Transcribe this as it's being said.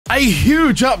A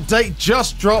huge update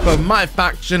just dropped of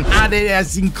MyFaction, and it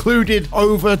has included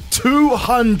over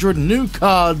 200 new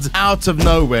cards out of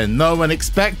nowhere. No one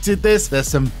expected this. There's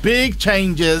some big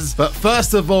changes, but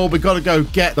first of all, we got to go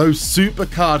get those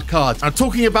SuperCard cards. I'm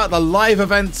talking about the live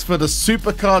events for the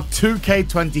SuperCard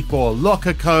 2K24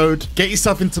 locker code. Get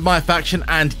yourself into MyFaction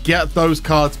and get those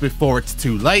cards before it's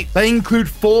too late. They include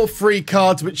 4 free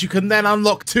cards, which you can then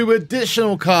unlock 2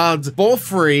 additional cards for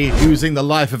free using the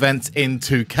live events in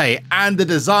 2K. And the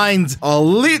designs are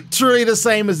literally the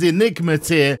same as the Enigma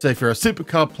tier. So if you're a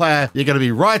SuperCard player, you're going to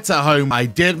be right at home. I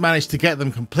did manage to get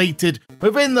them completed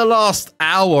within the last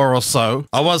hour or so.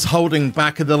 I was holding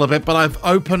back a little bit, but I've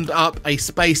opened up a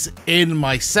space in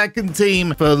my second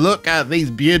team for a look at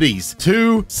these beauties.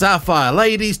 2 Sapphire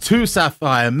ladies, 2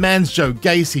 Sapphire men's, Joe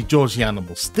Gacy, Georgie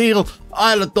Animal Steel,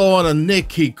 Isla Dawn and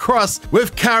Nikki Cross,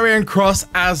 with Karrion Kross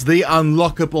as the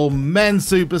unlockable men's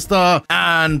superstar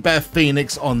and Beth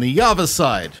Phoenix on the other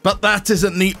side. But that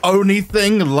isn't the only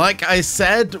thing, like I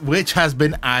said, which has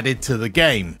been added to the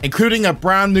game, including a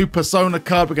brand new Persona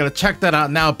card. We're going to check that out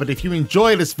now, but if you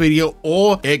enjoy this video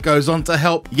or it goes on to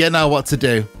help, you know what to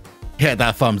do. Hit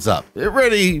that thumbs up. It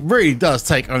really does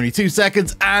take only 2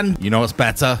 seconds, and you know what's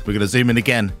better? We're going to zoom in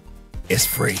again. It's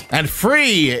free. And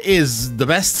free is the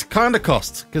best kind of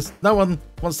cost, because no one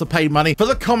wants to pay money. For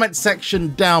the comment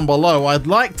section down below, I'd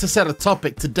like to set a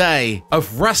topic today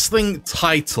of wrestling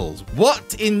titles.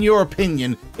 What, in your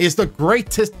opinion, is the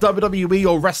greatest WWE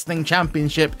or wrestling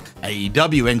championship? AEW,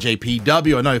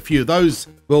 NJPW, I know a few of those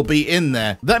will be in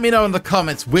there. Let me know in the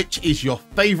comments which is your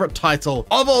favorite title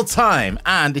of all time,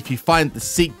 and if you find the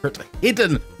secret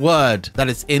hidden word that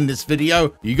is in this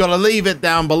video, you gotta leave it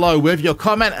down below with your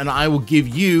comment and I will give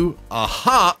you a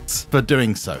heart for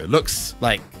doing so. It looks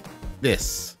like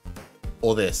this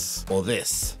or this or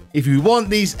this. If you want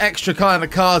these extra kind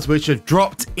of cards which have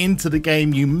dropped into the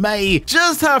game, you may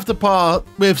just have to part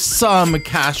with some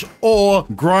cash or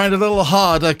grind a little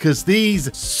harder, because these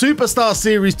Superstar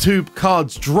Series 2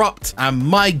 cards dropped, and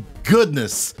my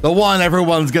goodness, the one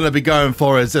everyone's going to be going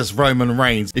for is this Roman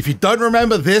Reigns. If you don't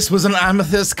remember, this was an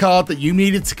Amethyst card that you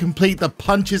needed to complete the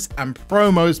punches and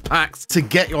promos packs to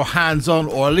get your hands on,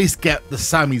 or at least get the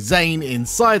Sami Zayn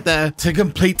inside there to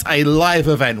complete a live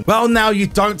event. Well, now you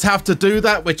don't have to do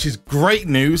that, which is great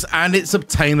news, and it's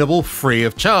obtainable free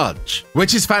of charge,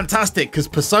 which is fantastic, because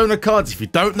Persona cards, if you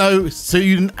don't know,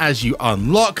 soon as you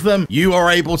unlock them, you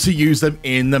are able to use them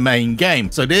in the main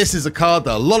game. So this is a card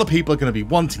that a lot of people are going to be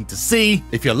wanting to see.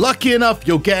 If you're lucky enough,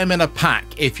 you'll get them in a pack.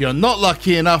 If you're not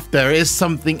lucky enough, there is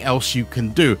something else you can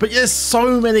do. But there's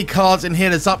so many cards in here.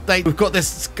 This update, we've got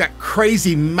this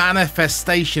crazy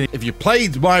manifestation. If you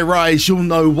played My Rise, you'll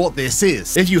know what this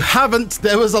is. If you haven't,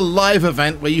 there was a live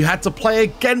event where you had to play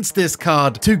against this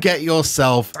card to get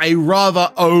yourself a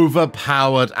rather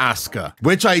overpowered Asuka,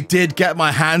 which I did get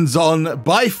my hands on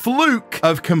by fluke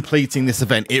of completing this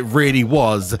event. It really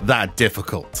was that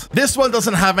difficult. This one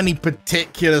doesn't have any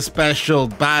particular special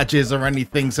badges or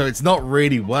anything, so it's not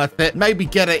really worth it. Maybe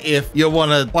get it if you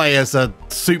want to play as a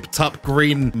souped up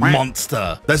green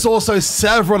monster. There's also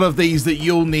several of these that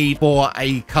you'll need for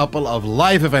a couple of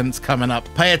live events coming up.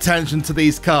 Pay attention to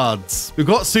these cards. We've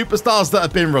got superstars that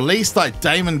have been released, like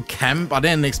Damon Kemp. I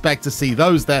didn't expect to see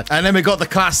those there. And then we got the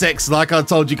classics, like I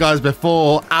told you guys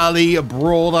before, Ali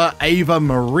Brawler, Ava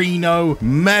Marino,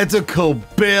 Medical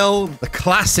Bill, the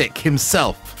classic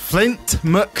himself, Flint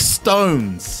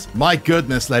McStones. My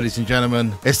goodness, ladies and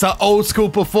gentlemen. It's that old school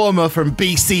performer from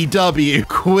BCW,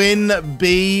 Quinn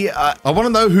B. I want to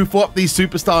know who thought up these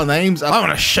superstar names. I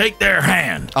want to shake their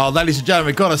hand. Oh, ladies and gentlemen,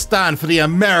 we've got to stand for the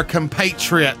American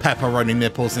Patriot, pepperoni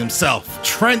nipples himself,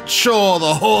 Trent Shaw,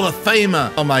 the Hall of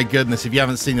Famer. Oh my goodness, if you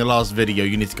haven't seen the last video,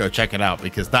 you need to go check it out,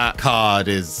 because that card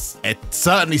it's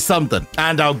certainly something.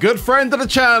 And our good friend of the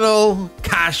channel,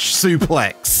 Cash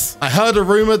Suplex. I heard a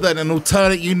rumor that an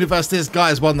alternate universe, this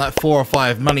guy's won like 4 or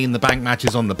 5 Money in the Bank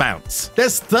matches on the bounce.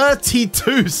 There's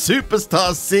 32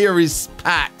 Superstar Series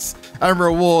packs and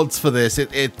rewards for this.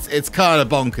 It's kind of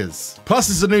bonkers. Plus,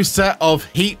 there's a new set of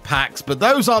heat packs, but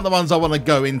those aren't the ones I want to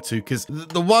go into, because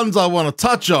the ones I want to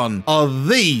touch on are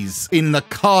these in the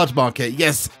card market.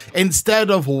 Yes,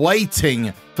 instead of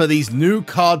waiting for these new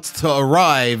cards to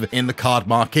arrive in the card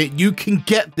market, you can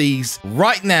get these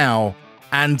right now.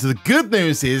 And the good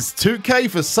news is 2K,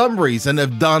 for some reason,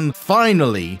 have done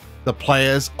finally the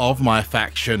players of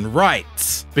MyFaction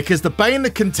right. Because the bane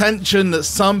of contention that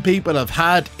some people have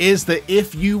had is that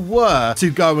if you were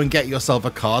to go and get yourself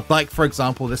a card, like for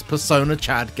example this Persona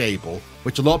Chad Gable,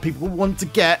 which a lot of people want to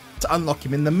get to unlock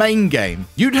him in the main game,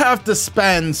 you'd have to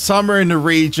spend somewhere in the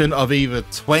region of either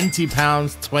 £20,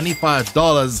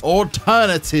 $25,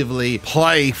 alternatively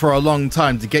play for a long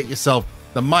time to get yourself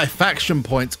the MyFaction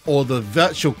points or the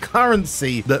virtual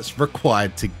currency that's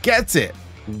required to get it.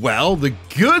 Well, the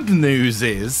good news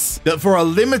is that for a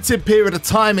limited period of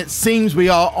time, it seems we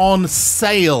are on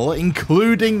sale,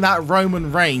 including that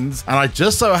Roman Reigns, and I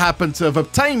just so happen to have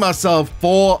obtained myself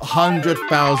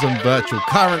 400,000 virtual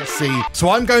currency. So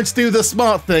I'm going to do the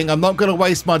smart thing. I'm not going to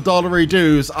waste my dollary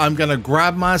dues. I'm going to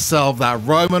grab myself that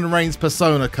Roman Reigns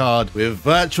Persona card with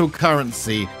virtual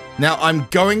currency. Now, I'm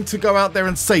going to go out there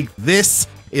and say this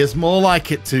is more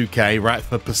like it, 2K, right?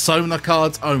 For Persona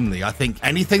cards only. I think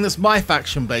anything that's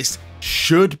MyFaction based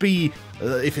should be,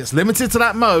 if it's limited to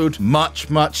that mode, much,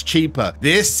 much cheaper.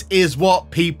 This is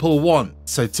what people want.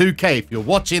 So 2K, if you're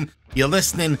watching, you're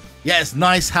listening, yeah, it's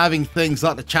nice having things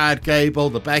like the Chad Gable,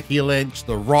 the Becky Lynch,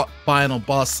 the Rock final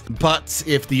boss, but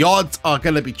if the odds are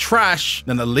going to be trash,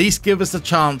 then at least give us a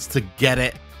chance to get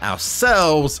it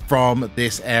ourselves from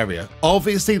this area.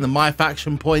 Obviously, the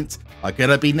MyFaction points are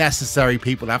going to be necessary.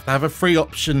 People have to have a free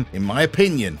option, in my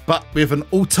opinion, but with an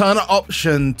alternate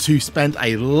option to spend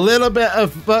a little bit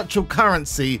of virtual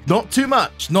currency, not too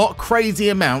much, not crazy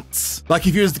amounts. Like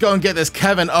if you was to go and get this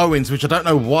Kevin Owens, which I don't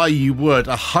know why you would,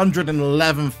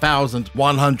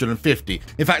 111,150.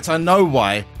 In fact, I know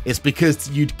why. It's because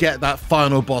you'd get that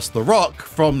final boss, The Rock,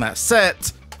 from that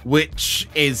set, which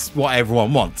is what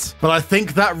everyone wants. But I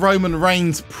think that Roman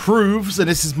Reigns proves, and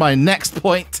this is my next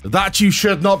point, that you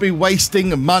should not be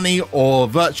wasting money or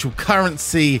virtual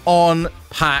currency on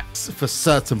packs for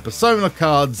certain Persona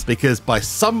cards, because by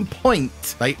some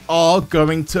point they are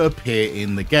going to appear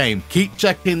in the game. Keep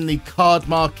checking the card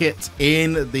market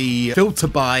in the filter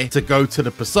by to go to the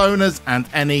Personas, and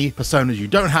any Personas you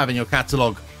don't have in your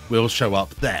catalog will show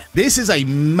up there. This is a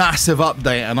massive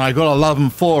update and I gotta love them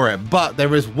for it, but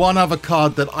there is one other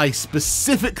card that I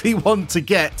specifically want to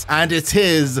get, and it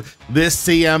is this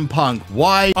CM Punk.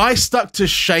 Why? I stuck to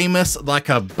Sheamus like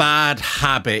a bad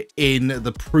habit in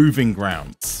the Proving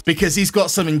Grounds because he's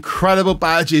got some incredible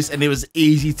badges and it was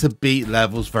easy to beat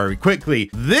levels very quickly.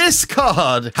 This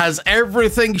card has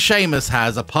everything Sheamus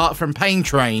has apart from Pain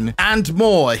Train and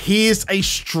more. He is a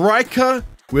striker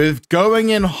with going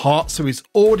in hot, so he's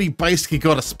already basically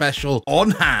got a special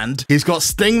on hand. He's got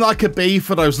Sting Like a Bee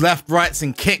for those left, rights,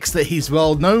 and kicks that he's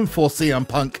well known for, CM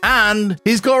Punk. And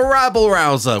he's got Rabble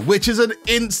Rouser, which is an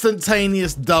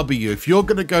instantaneous W. If you're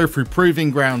going to go through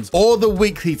Proving Grounds or the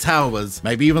weekly towers,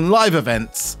 maybe even live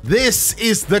events, this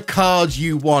is the card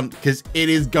you want because it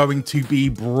is going to be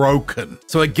broken.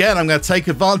 So again, I'm going to take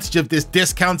advantage of this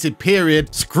discounted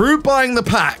period. Screw buying the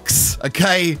packs,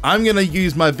 okay? I'm going to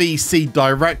use my VC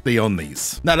directly on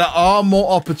these. Now, there are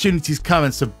more opportunities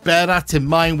coming, so bear that in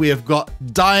mind. We have got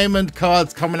diamond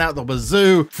cards coming out the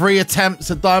wazoo, free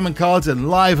attempts at diamond cards in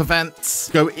live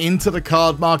events. Go into the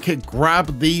card market,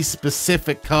 grab these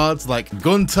specific cards like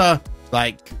Gunter,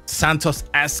 like Santos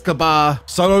Escobar,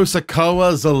 Solo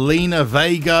Sikoa, Zelina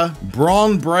Vega,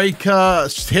 Braun Breaker,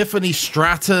 Tiffany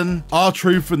Stratton,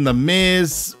 R-Truth and The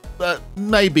Miz.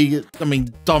 Maybe, I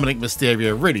mean, Dominic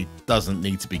Mysterio really doesn't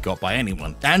need to be got by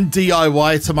anyone. And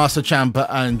DIY, Tommaso Ciampa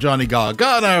and Johnny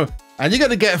Gargano. And you're going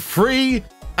to get free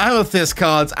Amethyst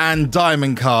cards and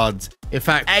Diamond cards. In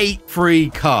fact, 8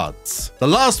 free cards. The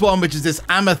last one, which is this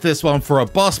Amethyst one for a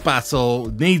boss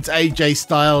battle, needs AJ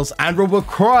Styles and will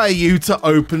require you to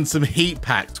open some heat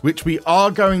packs, which we are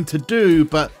going to do,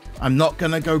 but I'm not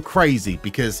going to go crazy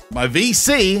because my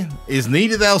VC is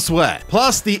needed elsewhere.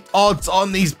 Plus, the odds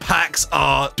on these packs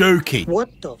are dookie.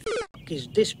 What the f is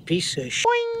this piece of sh**?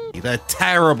 They're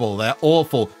terrible. They're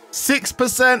awful.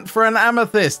 6% for an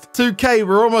Amethyst. 2K,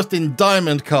 we're almost in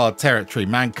diamond card territory,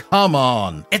 man. Come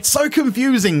on. It's so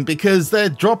confusing because they're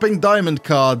dropping diamond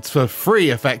cards for free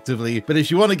effectively, but if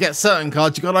you want to get certain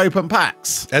cards, you got to open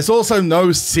packs. There's also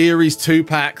no Series 2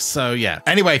 packs, so yeah.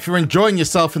 Anyway, if you're enjoying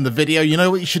yourself in the video, you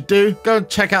know what you should do? Go and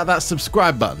check out that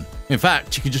subscribe button. In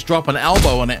fact, you can just drop an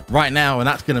elbow on it right now, and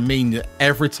that's going to mean that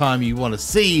every time you want to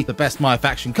see the best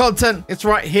MyFaction content, it's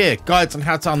right here. Guides on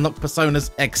how to unlock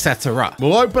personas, etc.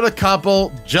 We'll open a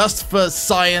couple just for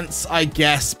science, I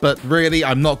guess, but really,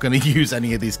 I'm not going to use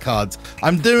any of these cards.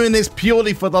 I'm doing this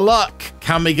purely for the luck.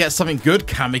 Can we get something good?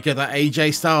 Can we get that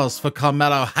AJ Styles for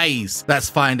Carmelo Hayes? Let's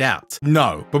find out.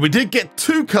 No, but we did get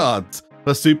 2 cards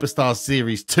for Superstar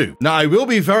Series 2. Now, I will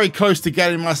be very close to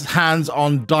getting my hands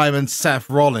on Diamond Seth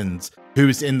Rollins.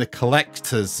 who's in the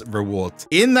collector's rewards.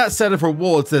 In that set of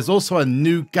rewards, there's also a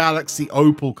new Galaxy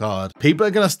Opal card. People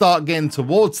are going to start getting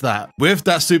towards that. With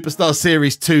that Superstar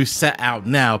Series 2 set out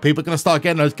now, people are going to start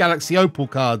getting those Galaxy Opal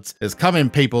cards. It's coming,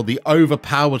 people. The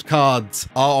overpowered cards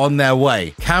are on their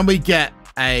way. Can we get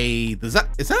a... is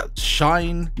that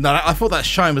Shine? No, I thought that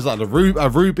Shine was like a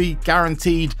Ruby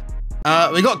guaranteed.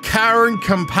 We got Karen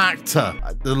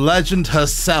Compactor, the legend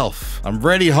herself. I'm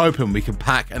really hoping we can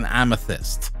pack an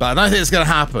Amethyst, but I don't think it's gonna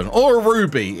happen. Or a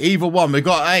Ruby, either one. We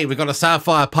got a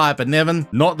Sapphire Piper Niven,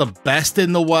 not the best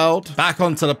in the world. Back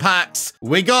onto the packs.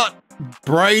 We got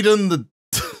Brayden the...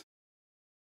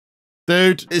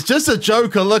 Dude, it's just a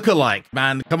Joker lookalike,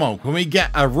 man. Come on, can we get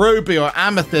a Ruby or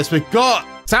Amethyst? We got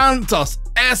Santos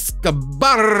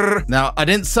Escobar. Now, I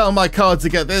didn't sell my card to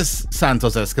get this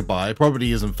Santos Escobar. It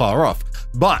probably isn't far off,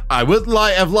 but I would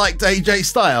have liked AJ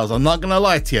Styles. I'm not gonna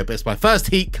lie to you, but it's my first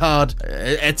Heat card.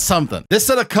 It's something. This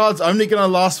set of cards only gonna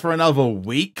last for another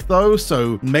week though,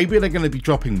 so maybe they're gonna be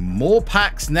dropping more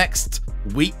packs next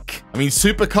week. I mean,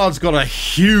 SuperCard's got a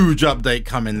huge update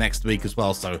coming next week as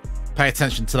well, so pay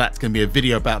attention to that. It's going to be a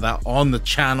video about that on the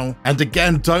channel. And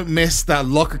again, don't miss that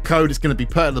locker code. It's going to be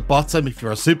put at the bottom. If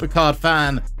you're a SuperCard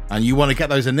fan and you want to get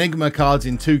those Enigma cards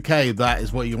in 2K, that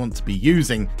is what you want to be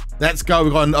using. Let's go.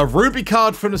 We've got a Ruby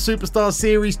card from the Superstar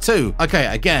Series 2. Okay,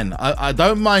 again, I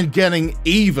don't mind getting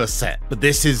either set, but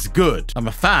this is good. I'm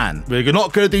a fan. We're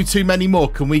not going to do too many more.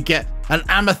 Can we get an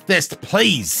Amethyst,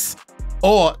 please?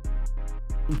 Or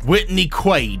Whitney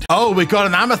Quaid. Oh, we got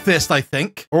an Amethyst, I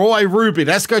think. Or a Ruby.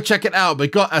 Let's go check it out. We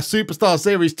got a Superstar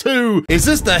Series 2. Is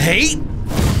this the Heat?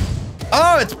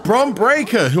 Oh, it's Bron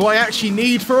Breakker, who I actually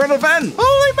need for an event.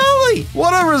 Holy moly.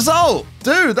 What a result.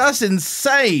 Dude, that's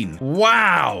insane.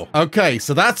 Wow. Okay,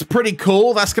 so that's pretty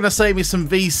cool. That's going to save me some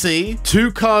VC.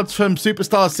 2 cards from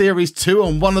Superstar Series 2,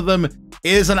 and one of them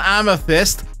is an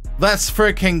Amethyst. Let's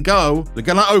freaking go. We're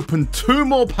going to open 2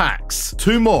 more packs.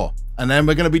 2 more. And then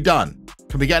we're going to be done.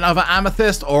 Can we get another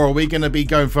Amethyst, or are we going to be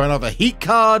going for another Heat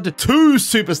card? 2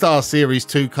 Superstar Series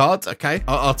 2 cards. Okay,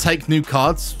 I'll take new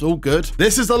cards. All good.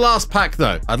 This is the last pack,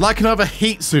 though. I'd like another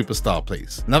Heat Superstar,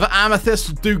 please. Another Amethyst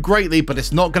would do greatly, but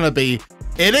it's not going to be...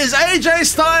 It is AJ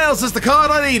Styles as the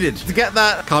card I needed to get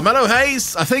that. Carmelo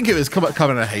Hayes. I think it was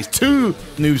Carmelo Hayes. 2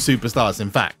 new Superstars, in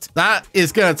fact. That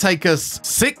is going to take us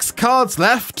 6 cards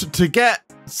left to get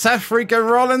Seth freaking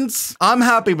Rollins. I'm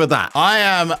happy with that. I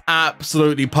am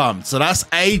absolutely pumped. So that's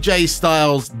AJ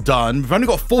Styles done. We've only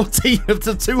got 14 of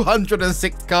the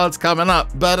 206 cards coming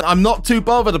up, but I'm not too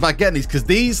bothered about getting these because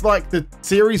these, like the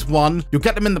Series 1, you'll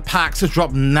get them in the packs to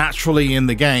drop naturally in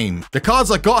the game. The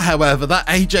cards I got, however, that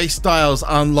AJ Styles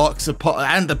unlocks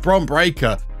and the Bron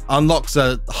Breakker unlocks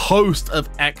a host of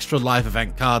extra live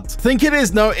event cards. I think it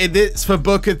is, no, it's for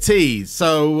Booker T.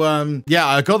 So, yeah,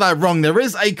 I got that wrong. There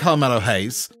is a Carmelo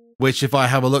Hayes, which if I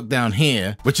have a look down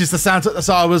here, which is the Santos,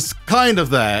 so I was kind of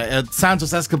there,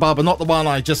 Santos Escobar, but not the one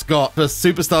I just got for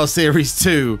Superstar Series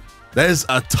 2. There's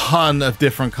a ton of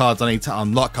different cards I need to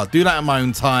unlock. I'll do that in my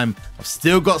own time. I've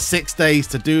still got 6 days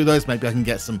to do those. Maybe I can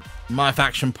get some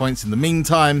MyFaction points in the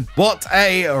meantime. What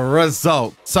a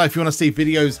result. So if you want to see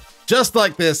videos just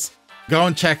like this, go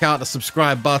and check out the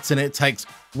subscribe button. It takes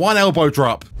 1 elbow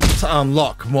drop to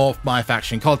unlock more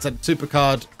MyFaction content,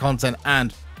 SuperCard content,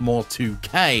 and more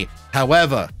 2K.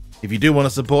 However, if you do want to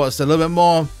support us a little bit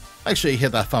more, make sure you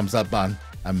hit that thumbs up button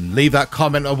and leave that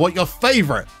comment on what your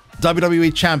favorite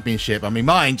WWE Championship. I mean,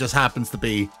 mine just happens to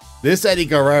be this Eddie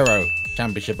Guerrero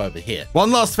Championship over here.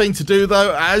 One last thing to do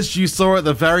though, as you saw at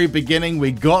the very beginning,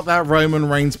 we got that Roman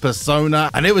Reigns persona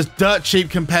and it was dirt cheap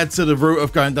compared to the route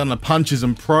of going down the punches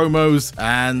and promos,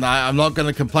 and I'm not going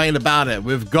to complain about it.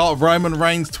 We've got Roman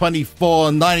Reigns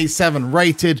 24/97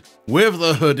 rated with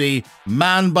the hoodie,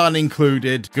 man bun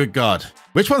included. Good God.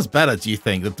 Which one's better, do you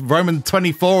think? The Roman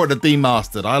 24 or the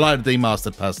Demastered? I like the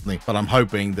Demastered personally, but I'm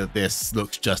hoping that this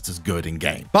looks just as good in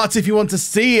game. But if you want to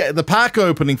see the pack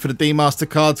opening for the Demastered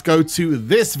cards, go to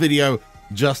this video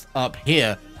just up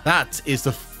here. That is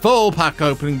the full pack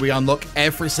opening. We unlock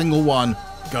every single one.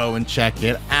 Go and check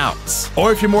it out.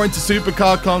 Or if you're more into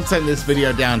SuperCard content, this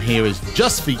video down here is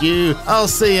just for you. I'll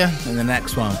see you in the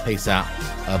next one. Peace out.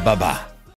 Bye-bye.